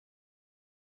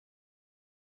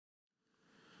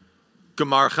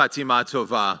Gemar Chatima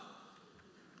Tova.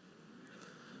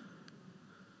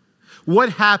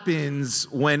 What happens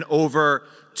when over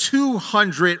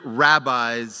 200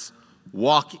 rabbis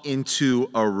walk into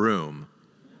a room?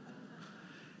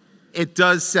 It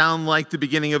does sound like the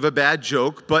beginning of a bad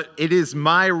joke, but it is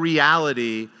my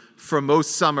reality for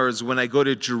most summers when I go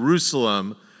to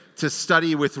Jerusalem to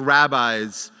study with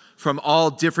rabbis from all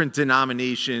different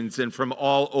denominations and from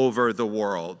all over the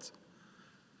world.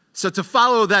 So to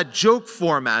follow that joke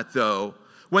format, though,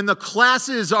 when the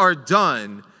classes are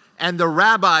done and the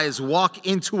rabbis walk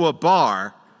into a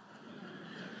bar,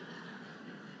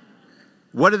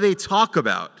 what do they talk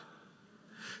about?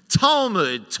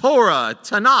 Talmud, Torah,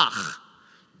 Tanakh,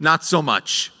 not so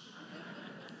much.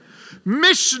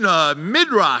 Mishnah,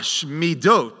 Midrash,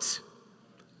 Midot,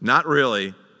 not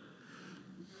really.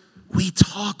 We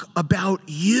talk about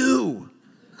you.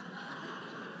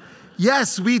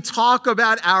 Yes, we talk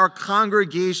about our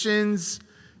congregations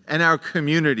and our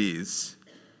communities.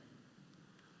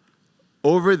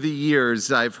 Over the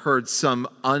years, I've heard some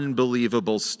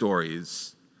unbelievable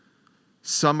stories.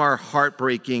 Some are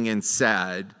heartbreaking and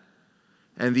sad,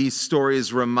 and these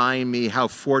stories remind me how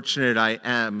fortunate I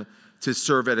am to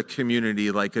serve at a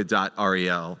community like Adat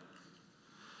Ariel.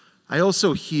 I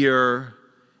also hear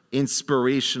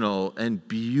inspirational and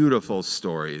beautiful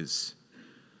stories.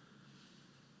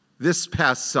 This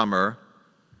past summer,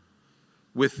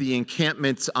 with the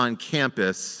encampments on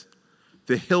campus,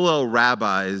 the Hillel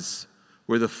rabbis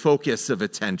were the focus of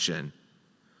attention.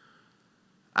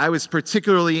 I was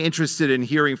particularly interested in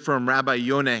hearing from Rabbi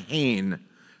Yonah Hain,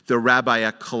 the rabbi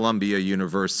at Columbia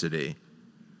University.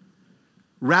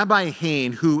 Rabbi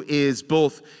Hain, who is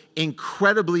both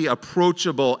incredibly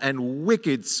approachable and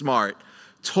wicked smart,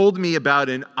 told me about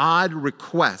an odd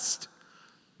request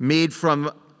made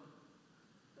to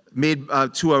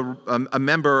a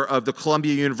member of the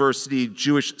Columbia University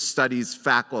Jewish Studies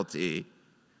faculty.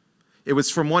 It was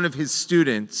from one of his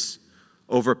students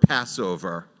over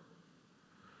Passover.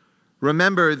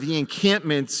 Remember, the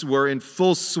encampments were in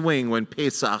full swing when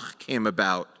Pesach came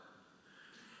about.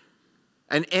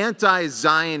 An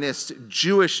anti-Zionist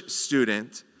Jewish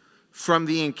student from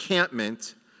the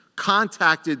encampment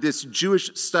contacted this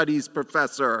Jewish studies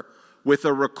professor with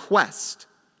a request.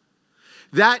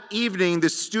 That evening, the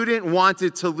student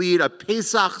wanted to lead a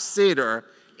Pesach Seder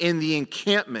in the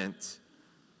encampment,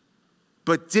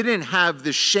 but didn't have the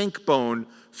Shankbone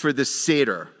for the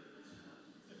Seder.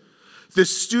 The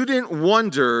student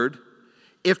wondered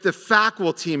if the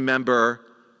faculty member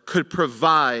could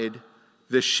provide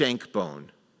the Shankbone.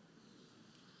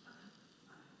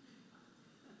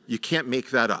 You can't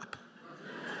make that up.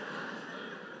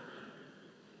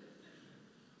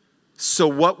 So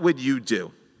what would you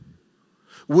do?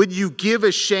 Would you give a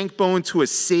Shankbone to a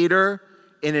Seder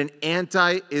in an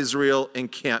anti-Israel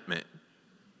encampment?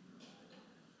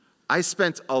 I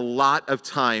spent a lot of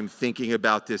time thinking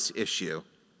about this issue.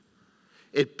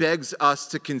 It begs us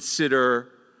to consider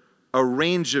a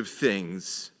range of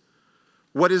things.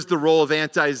 What is the role of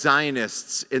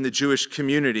anti-Zionists in the Jewish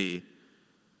community,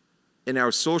 in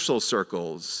our social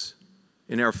circles,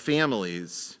 in our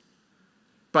families?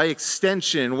 By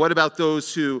extension, what about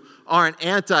those who aren't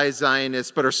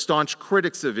anti-Zionists but are staunch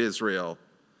critics of Israel?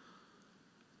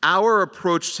 Our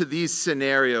approach to these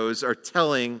scenarios are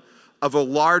telling of a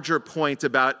larger point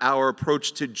about our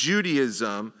approach to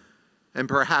Judaism and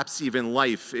perhaps even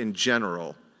life in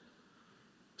general.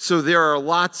 So there are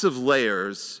lots of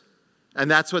layers,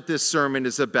 and that's what this sermon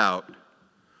is about.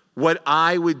 What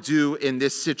I would do in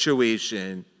this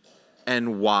situation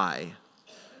and why.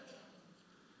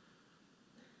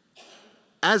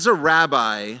 As a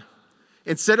rabbi,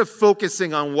 instead of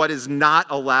focusing on what is not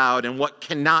allowed and what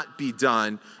cannot be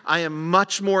done, I am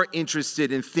much more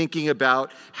interested in thinking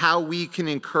about how we can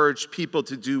encourage people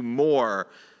to do more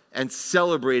and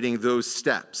celebrating those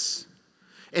steps.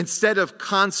 Instead of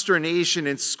consternation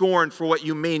and scorn for what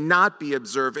you may not be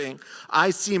observing,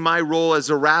 I see my role as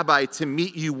a rabbi to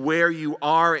meet you where you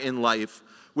are in life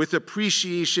with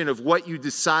appreciation of what you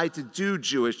decide to do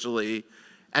Jewishly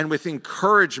and with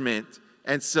encouragement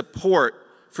and support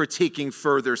for taking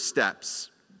further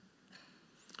steps.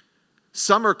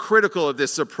 Some are critical of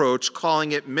this approach,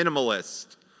 calling it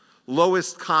minimalist,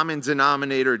 lowest common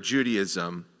denominator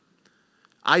Judaism.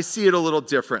 I see it a little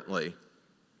differently.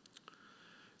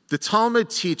 The Talmud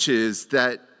teaches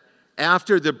that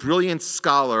after the brilliant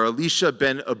scholar Elisha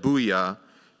ben Abuya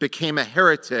became a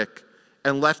heretic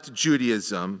and left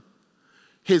Judaism,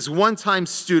 his one-time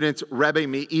student Rabbi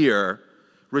Meir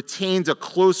retained a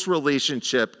close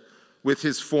relationship with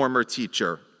his former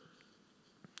teacher.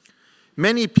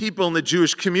 Many people in the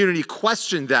Jewish community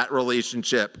questioned that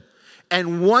relationship,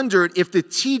 and wondered if the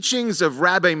teachings of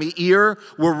Rabbi Meir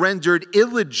were rendered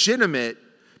illegitimate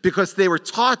because they were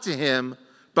taught to him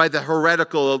by the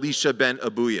heretical Elisha ben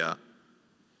Abuya.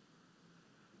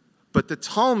 But the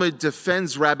Talmud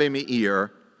defends Rabbi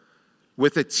Meir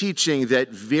with a teaching that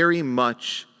very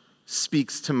much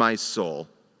speaks to my soul.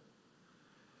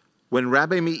 When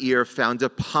Rabbi Meir found a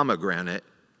pomegranate,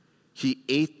 he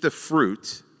ate the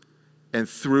fruit and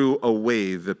threw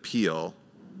away the peel.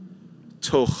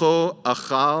 Toho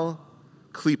achal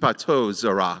klipato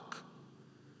zarak.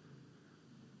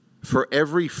 For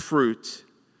every fruit,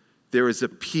 there is a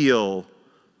peel,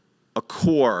 a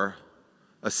core,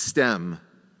 a stem.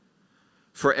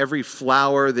 For every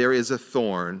flower, there is a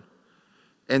thorn.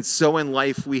 And so in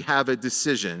life, we have a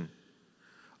decision.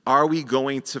 Are we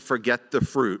going to forget the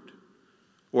fruit?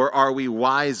 Or are we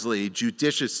wisely,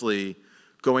 judiciously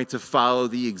going to follow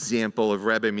the example of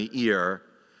Rabbi Meir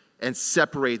and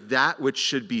separate that which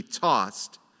should be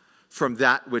tossed from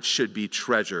that which should be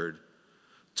treasured?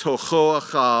 Toho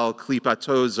achal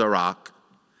klipato zarak.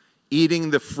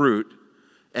 Eating the fruit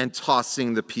and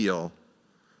tossing the peel.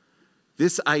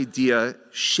 This idea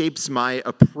shapes my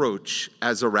approach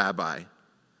as a rabbi.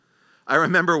 I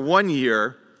remember one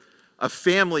year, a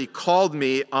family called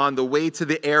me on the way to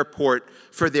the airport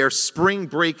for their spring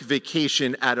break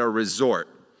vacation at a resort.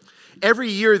 Every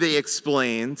year, they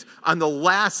explained, on the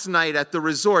last night at the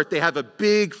resort, they have a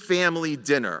big family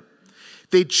dinner.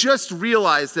 They just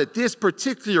realized that this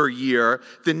particular year,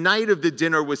 the night of the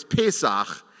dinner was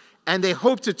Pesach, and they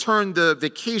hoped to turn the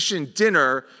vacation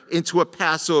dinner into a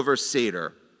Passover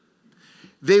Seder.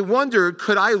 They wondered,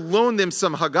 could I loan them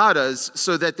some Haggadahs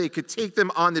so that they could take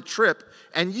them on the trip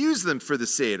and use them for the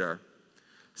Seder?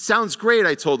 Sounds great,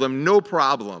 I told them, no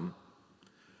problem.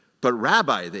 But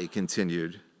Rabbi, they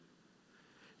continued,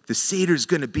 the Seder's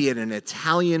going to be at an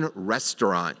Italian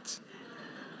restaurant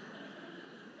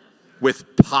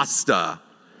with pasta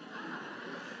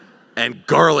and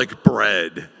garlic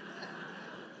bread.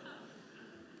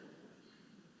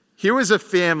 Here was a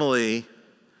family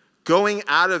going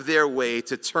out of their way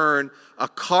to turn a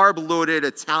carb-loaded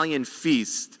Italian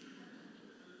feast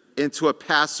into a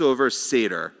Passover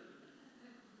Seder.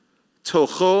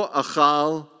 Toho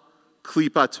achal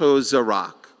klipato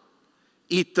zarak.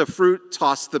 Eat the fruit,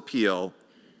 toss the peel.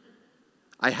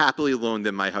 I happily loaned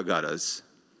them my Haggadahs.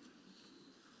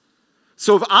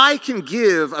 So if I can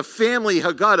give a family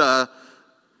Haggadah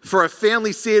for a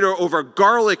family Seder over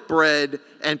garlic bread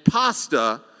and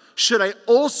pasta, should I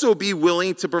also be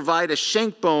willing to provide a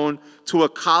Shankbone to a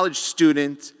college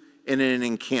student in an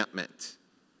encampment?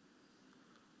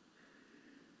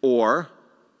 Or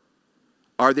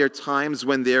are there times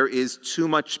when there is too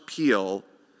much peel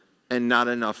and not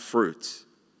enough fruit?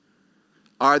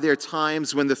 Are there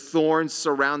times when the thorns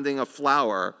surrounding a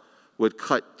flower would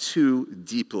cut too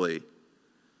deeply?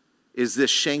 Is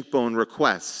this Shankbone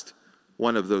request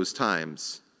one of those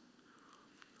times?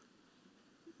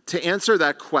 To answer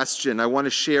that question, I want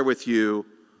to share with you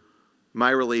my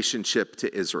relationship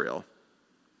to Israel.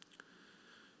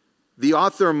 The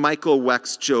author Michael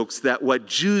Wex jokes that what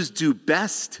Jews do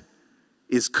best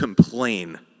is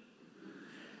complain.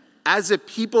 As a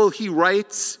people, he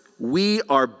writes, we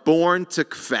are born to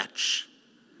kvetch.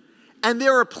 And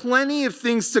there are plenty of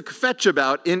things to kvetch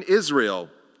about in Israel.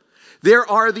 There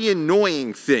are the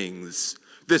annoying things,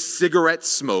 the cigarette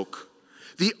smoke,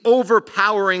 the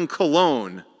overpowering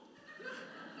cologne,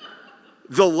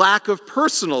 the lack of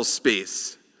personal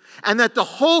space, and that the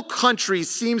whole country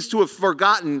seems to have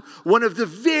forgotten one of the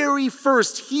very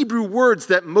first Hebrew words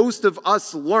that most of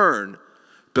us learn,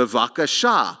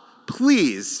 bevakasha,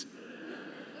 please.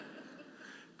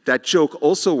 That joke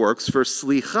also works for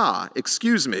slicha,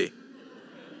 excuse me.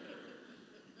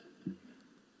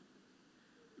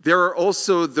 There are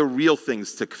also the real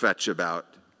things to kvetch about,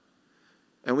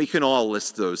 and we can all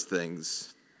list those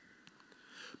things.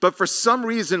 But for some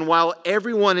reason, while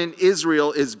everyone in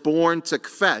Israel is born to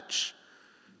kvetch,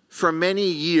 for many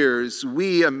years,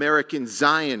 we American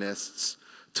Zionists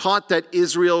taught that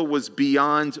Israel was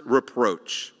beyond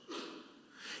reproach.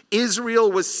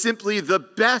 Israel was simply the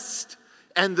best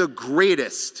and the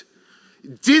greatest.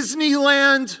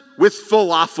 Disneyland with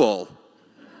falafel.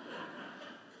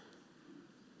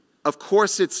 Of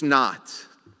course it's not.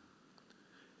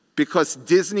 Because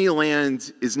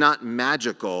Disneyland is not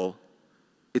magical,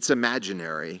 it's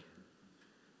imaginary.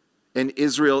 And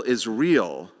Israel is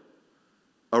real,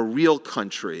 a real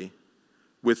country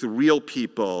with real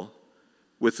people,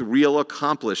 with real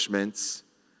accomplishments,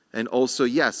 and also,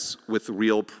 yes, with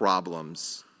real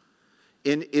problems.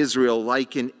 In Israel,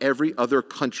 like in every other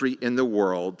country in the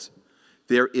world,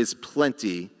 there is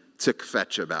plenty to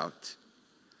kvetch about.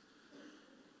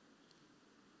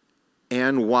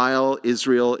 And while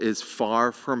Israel is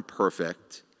far from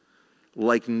perfect,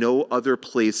 like no other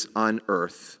place on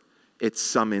earth, it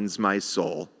summons my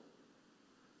soul.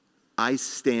 I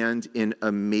stand in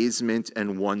amazement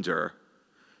and wonder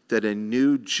that a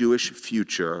new Jewish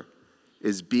future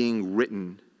is being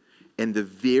written in the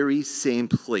very same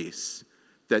place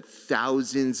that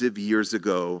thousands of years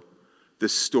ago the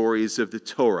stories of the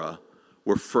Torah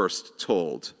were first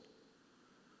told.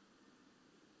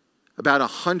 About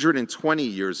 120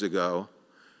 years ago,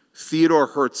 Theodor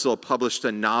Herzl published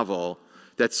a novel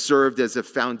that served as a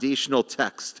foundational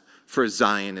text for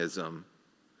Zionism.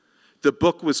 The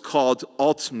book was called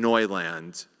Alt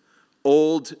Neuland,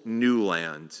 Old New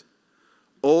Land.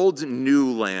 Old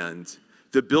New Land,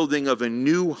 the building of a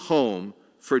new home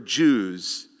for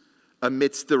Jews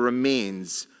amidst the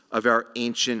remains of our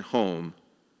ancient home.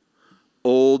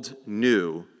 Old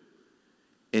New,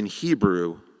 in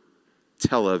Hebrew,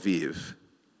 Tel Aviv.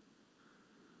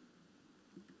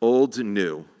 Old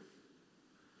New.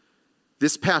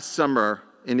 This past summer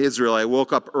in Israel, I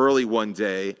woke up early one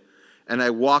day and I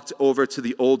walked over to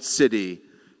the old city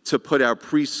to put our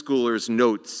preschoolers'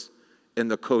 notes in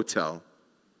the kotel.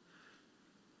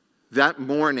 That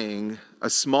morning, a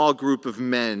small group of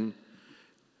men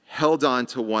held on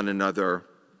to one another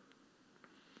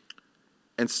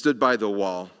and stood by the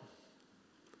wall.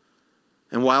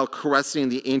 And while caressing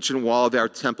the ancient wall of our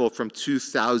temple from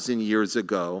 2,000 years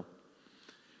ago,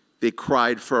 they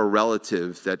cried for a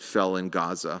relative that fell in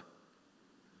Gaza.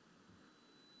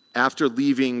 After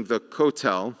leaving the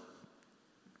kotel,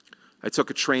 I took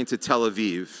a train to Tel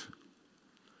Aviv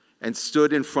and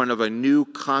stood in front of a new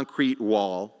concrete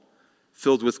wall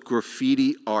filled with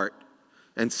graffiti art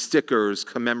and stickers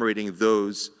commemorating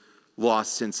those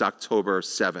lost since October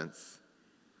 7th.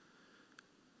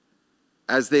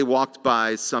 As they walked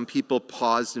by, some people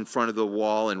paused in front of the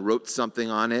wall and wrote something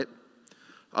on it.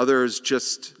 Others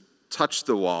just touched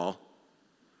the wall.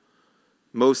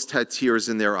 Most had tears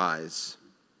in their eyes.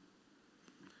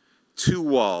 Two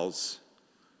walls,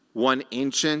 one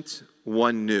ancient,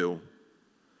 one new,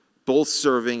 both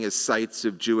serving as sites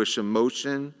of Jewish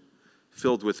emotion,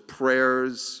 filled with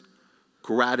prayers,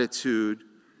 gratitude,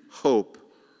 hope,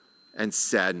 and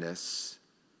sadness.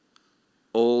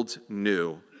 Old,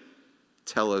 new,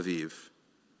 Tel Aviv.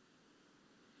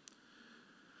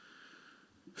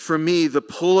 For me, the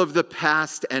pull of the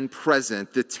past and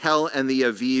present, the Tel and the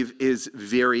Aviv, is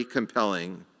very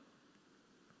compelling.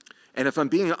 And if I'm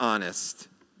being honest,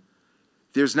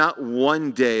 there's not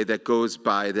one day that goes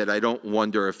by that I don't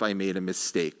wonder if I made a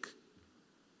mistake.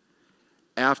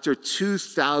 After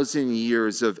 2,000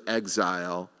 years of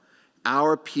exile,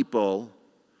 our people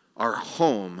are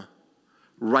home,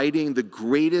 writing the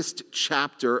greatest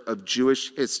chapter of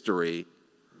Jewish history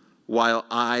while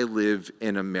I live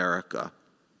in America.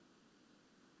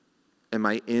 Am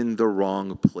I in the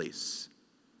wrong place?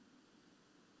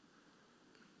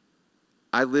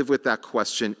 I live with that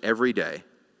question every day.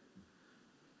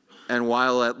 And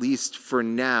while at least for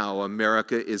now,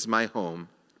 America is my home,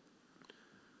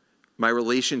 my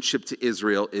relationship to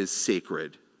Israel is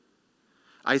sacred.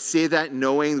 I say that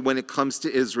knowing when it comes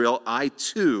to Israel, I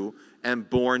too am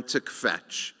born to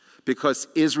kvetch, because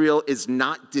Israel is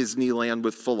not Disneyland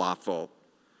with falafel.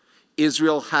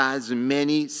 Israel has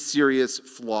many serious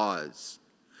flaws.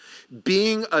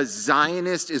 Being a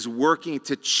Zionist is working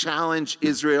to challenge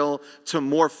Israel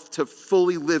to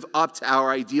fully live up to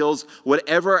our ideals,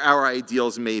 whatever our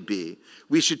ideals may be.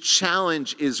 We should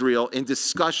challenge Israel in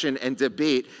discussion and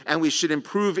debate, and we should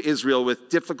improve Israel with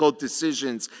difficult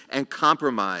decisions and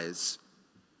compromise.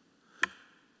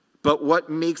 But what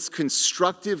makes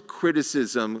constructive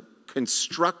criticism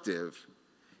constructive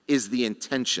is the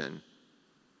intention.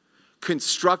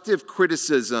 Constructive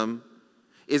criticism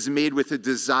is made with a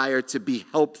desire to be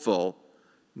helpful,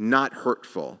 not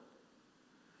hurtful.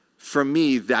 For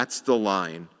me, that's the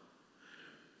line.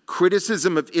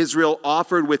 Criticism of Israel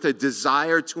offered with a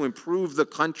desire to improve the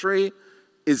country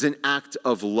is an act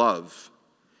of love.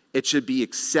 It should be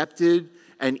accepted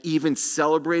and even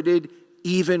celebrated,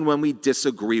 even when we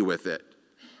disagree with it.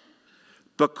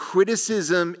 But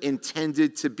criticism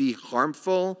intended to be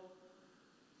harmful,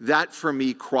 that for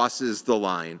me crosses the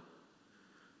line.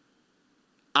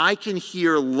 I can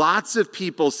hear lots of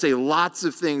people say lots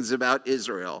of things about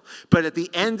Israel, but at the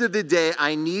end of the day,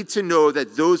 I need to know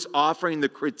that those offering the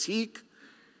critique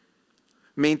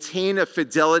maintain a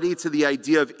fidelity to the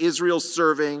idea of Israel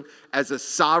serving as a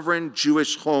sovereign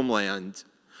Jewish homeland,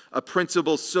 a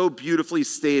principle so beautifully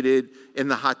stated in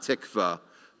the Hatikvah,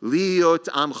 Liot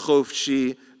am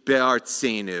chofshi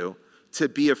be'artzenu, to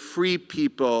be a free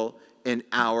people in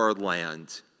our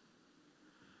land.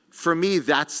 For me,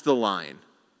 that's the line.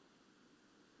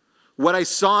 What I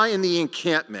saw in the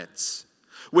encampments,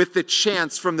 with the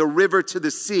chants from the river to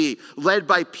the sea, led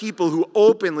by people who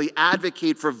openly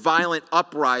advocate for violent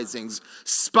uprisings,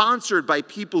 sponsored by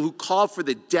people who call for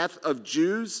the death of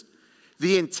Jews,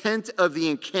 the intent of the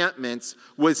encampments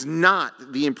was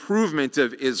not the improvement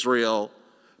of Israel,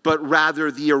 but rather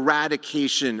the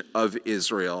eradication of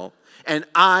Israel. And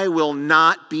I will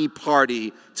not be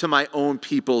party to my own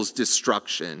people's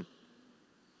destruction.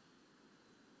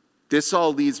 This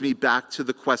all leads me back to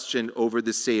the question over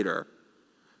the Seder.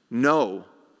 No,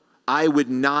 I would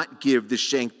not give the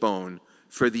Shankbone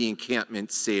for the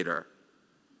encampment Seder.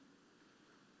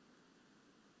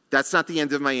 That's not the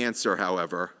end of my answer,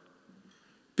 however,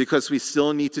 because we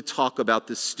still need to talk about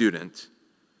the student.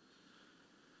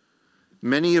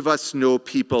 Many of us know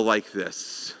people like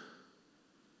this.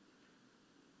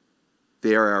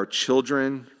 They are our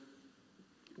children,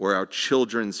 or our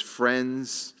children's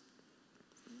friends.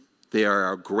 They are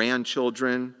our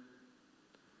grandchildren.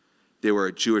 They were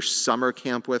at Jewish summer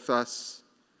camp with us.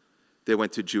 They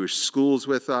went to Jewish schools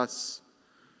with us.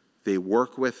 They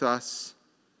work with us.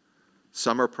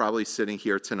 Some are probably sitting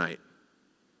here tonight.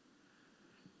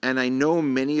 And I know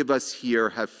many of us here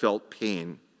have felt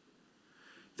pain.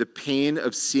 The pain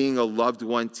of seeing a loved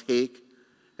one take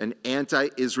an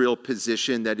anti-Israel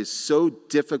position that is so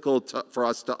difficult for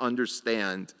us to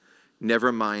understand,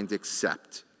 never mind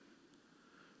accept.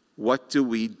 What do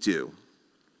we do?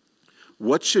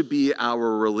 What should be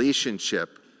our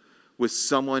relationship with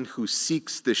someone who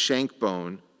seeks the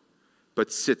Shankbone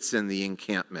but sits in the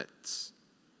encampments?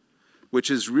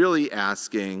 Which is really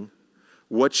asking,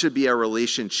 what should be our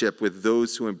relationship with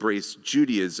those who embrace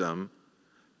Judaism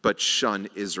but shun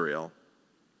Israel?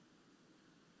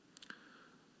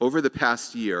 Over the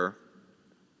past year,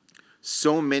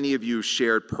 so many of you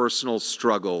shared personal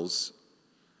struggles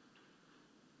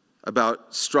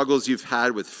about struggles you've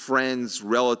had with friends,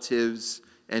 relatives,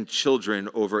 and children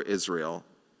over Israel.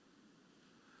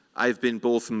 I've been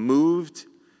both moved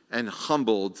and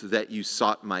humbled that you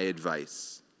sought my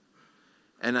advice.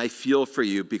 And I feel for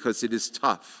you because it is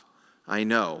tough, I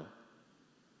know.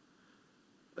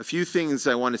 A few things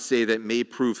I want to say that may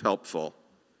prove helpful.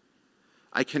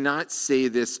 I cannot say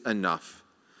this enough.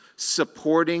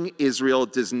 Supporting Israel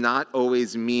does not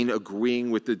always mean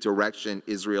agreeing with the direction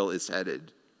Israel is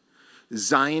headed.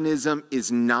 Zionism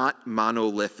is not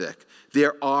monolithic.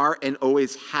 There are and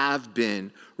always have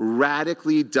been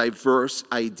radically diverse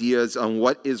ideas on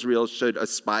what Israel should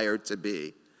aspire to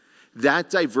be. That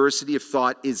diversity of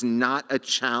thought is not a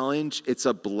challenge, it's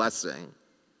a blessing.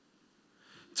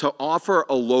 To offer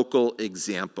a local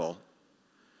example,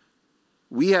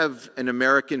 we have an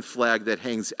American flag that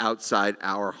hangs outside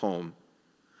our home.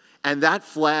 And that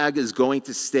flag is going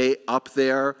to stay up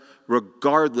there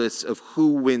regardless of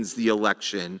who wins the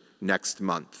election next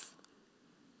month.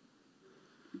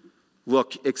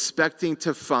 Look, expecting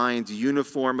to find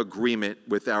uniform agreement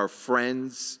with our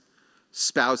friends,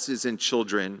 spouses, and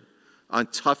children on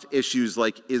tough issues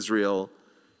like Israel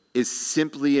is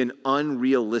simply an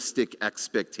unrealistic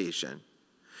expectation.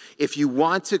 If you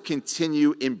want to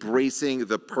continue embracing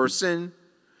the person,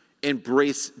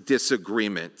 embrace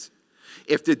disagreement.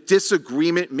 If the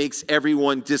disagreement makes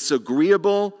everyone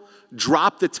disagreeable,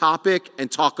 drop the topic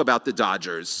and talk about the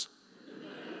Dodgers.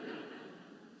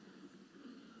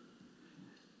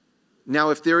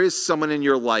 Now, if there is someone in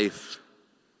your life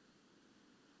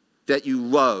that you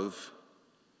love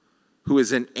who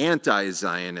is an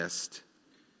anti-Zionist,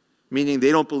 meaning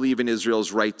they don't believe in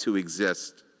Israel's right to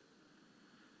exist,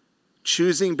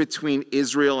 choosing between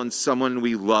Israel and someone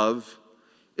we love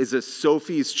is a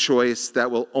Sophie's choice that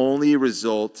will only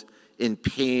result in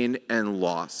pain and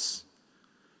loss.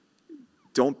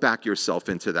 Don't back yourself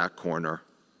into that corner.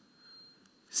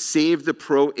 Save the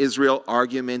pro-Israel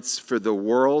arguments for the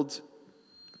world.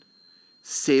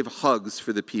 Save hugs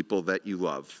for the people that you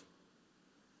love.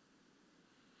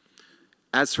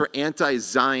 As for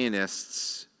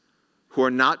anti-Zionists who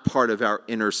are not part of our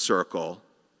inner circle,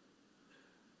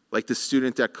 like the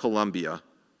student at Columbia,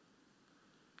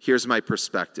 here's my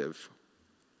perspective.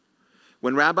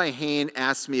 When Rabbi Hain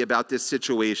asked me about this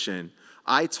situation,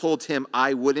 I told him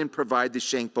I wouldn't provide the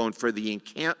Shankbone for the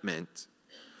encampment,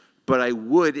 but I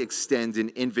would extend an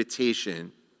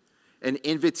invitation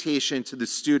to the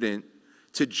student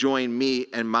to join me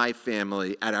and my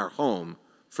family at our home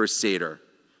for Seder.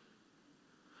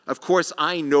 Of course,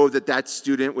 I know that that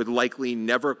student would likely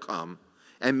never come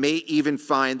and may even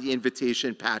find the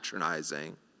invitation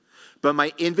patronizing. But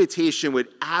my invitation would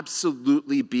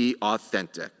absolutely be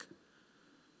authentic.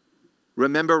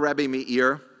 Remember Rabbi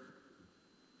Meir?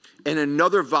 In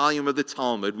another volume of the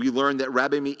Talmud, we learn that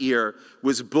Rabbi Meir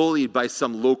was bullied by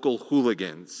some local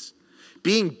hooligans.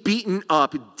 Being beaten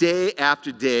up day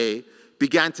after day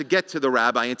began to get to the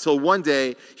rabbi until one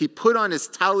day he put on his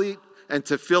talit and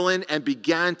tefillin and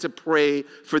began to pray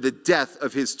for the death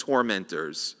of his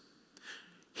tormentors.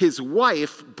 His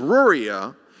wife,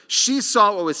 Bruria, she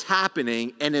saw what was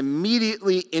happening and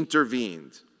immediately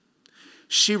intervened.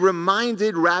 She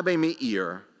reminded Rabbi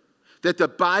Meir that the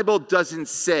Bible doesn't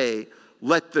say,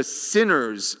 let the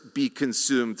sinners be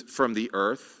consumed from the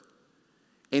earth.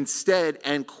 Instead,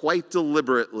 and quite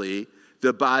deliberately,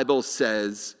 the Bible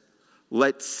says,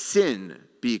 let sin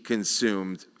be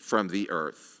consumed from the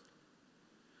earth.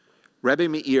 Rabbi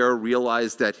Meir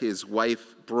realized that his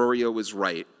wife, Bruria, was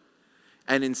right.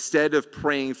 And instead of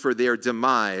praying for their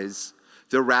demise,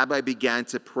 the rabbi began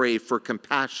to pray for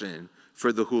compassion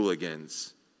for the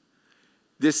hooligans.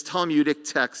 This Talmudic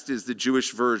text is the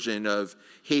Jewish version of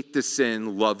hate the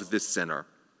sin, love the sinner.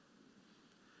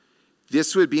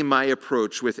 This would be my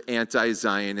approach with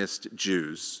anti-Zionist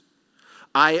Jews.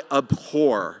 I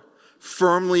abhor,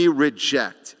 firmly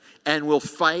reject, and will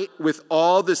fight with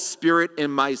all the spirit in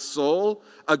my soul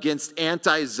against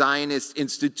anti-Zionist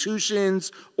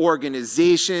institutions,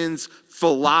 organizations,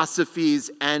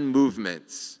 philosophies, and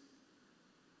movements.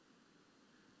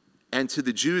 And to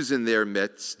the Jews in their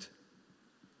midst,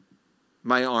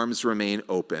 my arms remain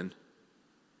open.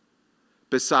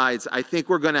 Besides, I think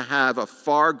we're going to have a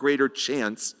far greater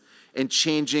chance in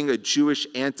changing a Jewish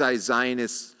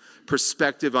anti-Zionist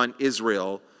perspective on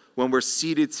Israel when we're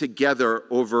seated together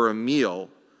over a meal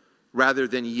rather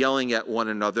than yelling at one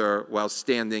another while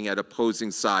standing at opposing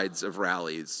sides of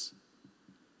rallies.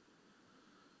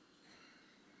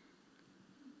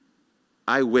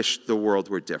 I wish the world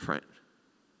were different.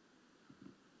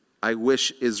 I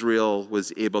wish Israel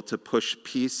was able to push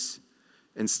peace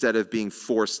instead of being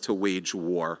forced to wage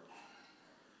war.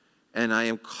 And I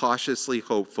am cautiously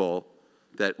hopeful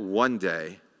that one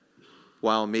day,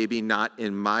 while maybe not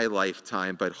in my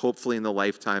lifetime, but hopefully in the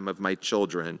lifetime of my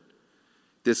children,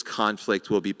 this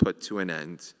conflict will be put to an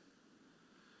end.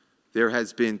 There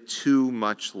has been too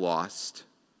much lost,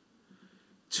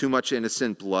 too much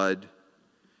innocent blood,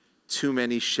 too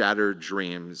many shattered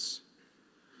dreams,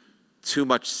 too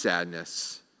much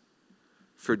sadness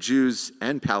for Jews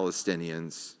and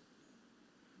Palestinians.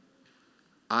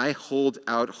 I hold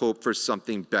out hope for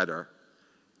something better,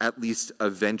 at least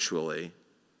eventually.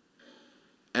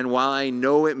 And while I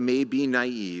know it may be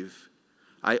naive,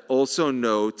 I also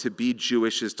know to be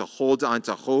Jewish is to hold on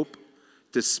to hope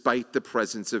despite the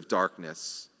presence of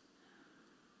darkness.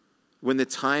 When the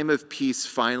time of peace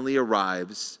finally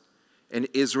arrives, and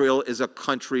Israel is a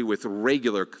country with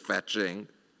regular kvetching,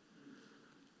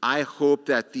 I hope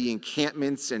that the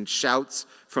encampments and shouts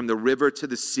from the river to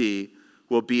the sea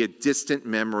will be a distant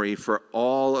memory for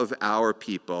all of our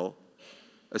people,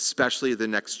 especially the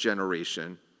next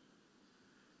generation.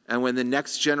 And when the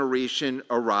next generation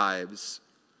arrives,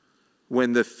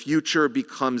 when the future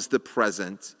becomes the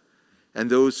present, and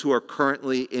those who are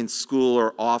currently in school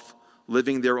or off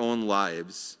living their own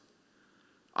lives,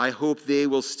 I hope they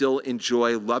will still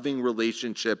enjoy loving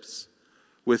relationships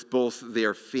with both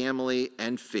their family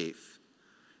and faith,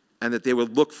 and that they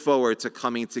would look forward to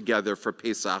coming together for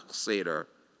Pesach Seder.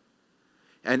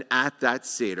 And at that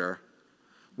Seder,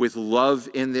 with love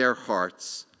in their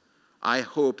hearts, I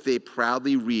hope they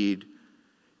proudly read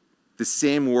the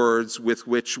same words with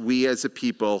which we as a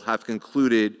people have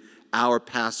concluded our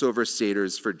Passover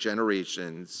Seders for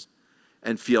generations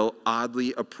and feel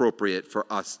oddly appropriate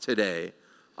for us today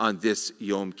on this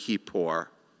Yom Kippur.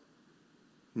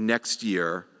 Next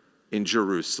year in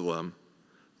Jerusalem,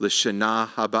 L'Shana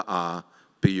Haba'ah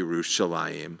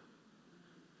B'Yerushalayim.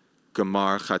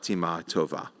 Gamar Chatima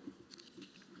Tova.